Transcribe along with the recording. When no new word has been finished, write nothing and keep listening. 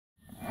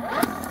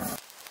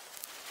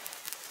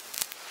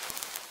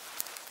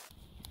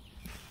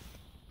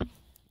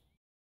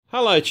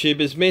Hello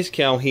tubers,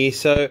 Mezcal here.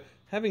 So,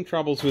 having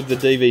troubles with the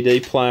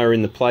DVD player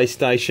in the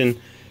PlayStation.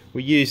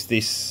 We use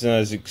this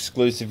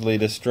exclusively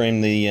to stream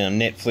the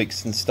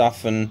Netflix and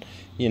stuff, and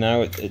you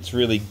know, it's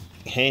really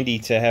handy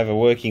to have a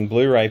working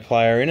Blu-ray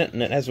player in it,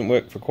 and it hasn't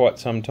worked for quite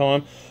some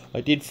time. I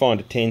did find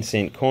a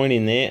 10-cent coin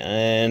in there,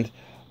 and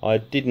I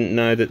didn't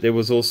know that there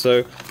was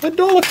also a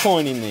dollar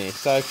coin in there.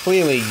 So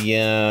clearly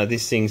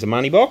this thing's a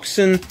money box,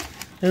 and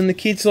the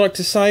kids like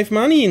to save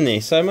money in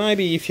there. So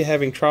maybe if you're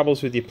having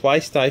troubles with your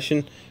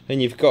PlayStation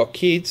and you've got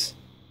kids,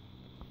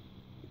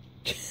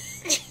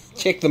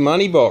 check the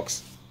money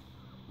box.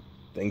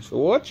 Thanks for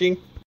watching.